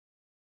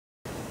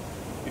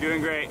You're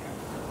doing great.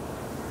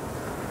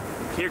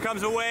 Here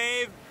comes a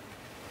wave.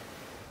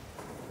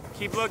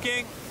 Keep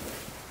looking.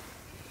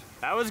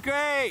 That was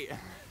great.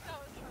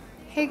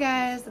 Hey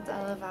guys, it's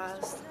Ella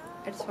Vaz.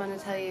 I just want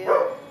to tell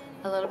you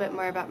a little bit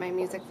more about my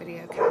music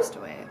video,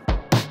 Castaway.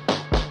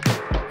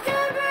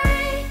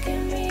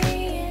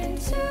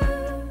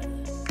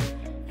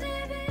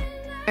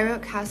 I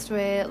wrote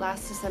Castaway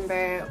last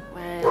December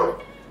when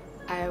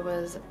I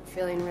was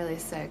feeling really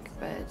sick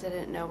but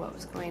didn't know what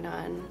was going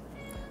on.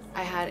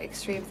 I had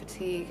extreme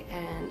fatigue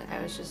and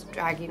I was just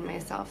dragging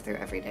myself through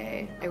every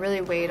day. It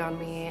really weighed on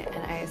me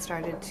and I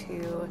started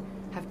to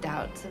have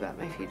doubts about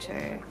my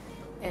future.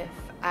 If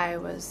I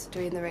was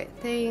doing the right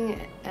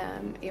thing,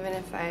 even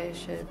if I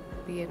should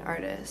be an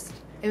artist.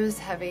 It was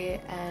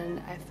heavy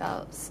and I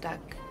felt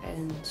stuck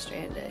and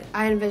stranded.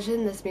 I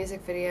envisioned this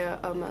music video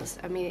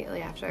almost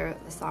immediately after I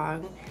wrote the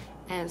song,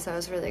 and so I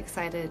was really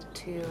excited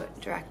to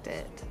direct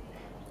it.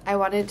 I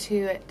wanted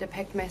to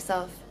depict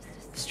myself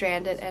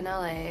stranded in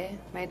LA,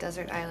 my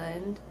desert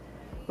island,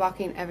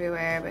 walking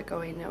everywhere but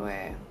going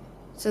nowhere.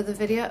 So the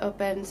video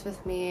opens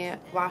with me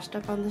washed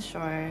up on the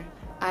shore.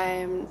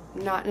 I'm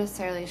not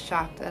necessarily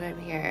shocked that I'm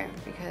here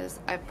because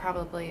I've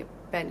probably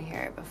been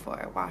here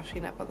before,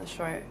 washing up on the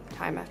shore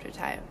time after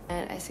time.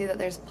 And I see that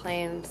there's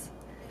planes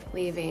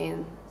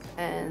leaving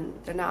and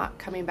they're not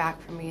coming back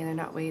for me, they're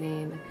not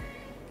waiting.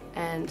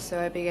 And so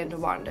I begin to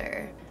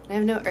wander. I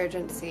have no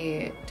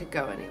urgency to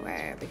go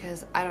anywhere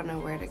because I don't know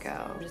where to go.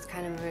 I'm just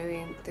kind of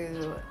moving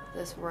through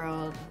this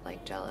world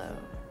like jello.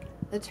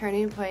 The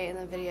turning point in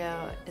the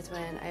video is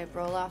when I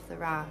roll off the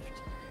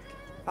raft,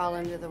 fall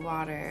into the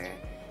water,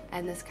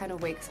 and this kind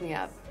of wakes me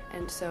up.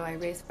 And so I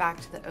race back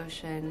to the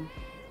ocean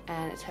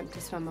and attempt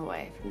to swim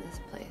away from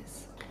this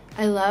place.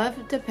 I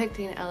love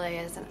depicting LA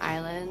as an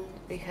island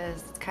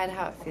because it's kind of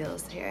how it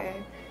feels here.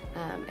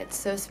 It's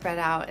so spread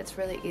out, it's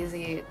really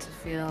easy to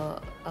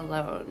feel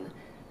alone.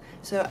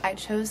 So I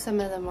chose some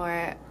of the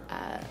more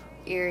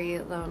eerie,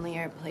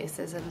 lonelier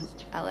places in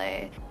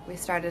LA. We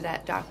started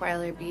at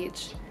Dockweiler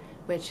Beach,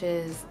 which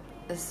is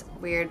this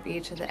weird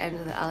beach at the end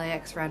of the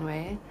LAX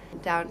runway.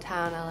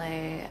 Downtown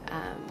LA,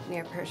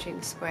 near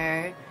Pershing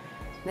Square.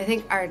 And I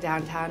think our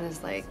downtown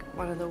is like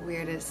one of the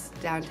weirdest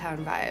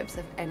downtown vibes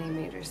of any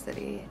major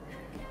city.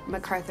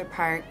 MacArthur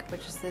Park,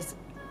 which is this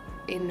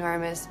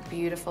enormous,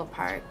 beautiful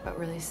park, but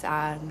really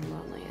sad and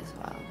lonely as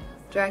well.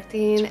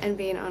 Directing and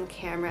being on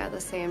camera at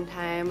the same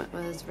time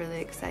was really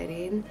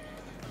exciting.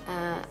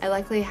 I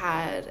likely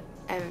had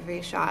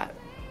every shot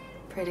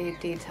pretty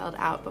detailed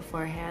out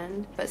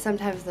beforehand, but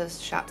sometimes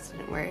those shots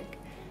didn't work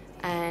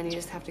and you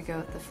just have to go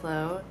with the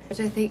flow, which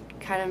I think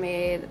kind of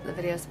made the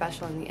video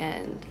special in the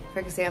end. For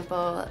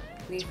example,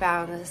 we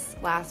found this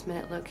last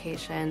minute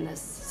location, this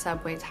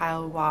subway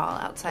tile wall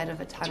outside of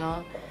a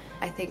tunnel.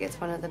 I think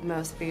it's one of the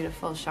most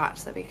beautiful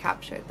shots that we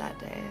captured that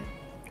day.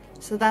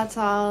 So that's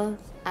all.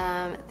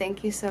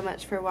 Thank you so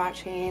much for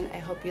watching. I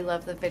hope you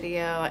love the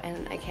video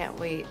and I can't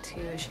wait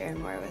to share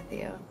more with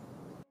you.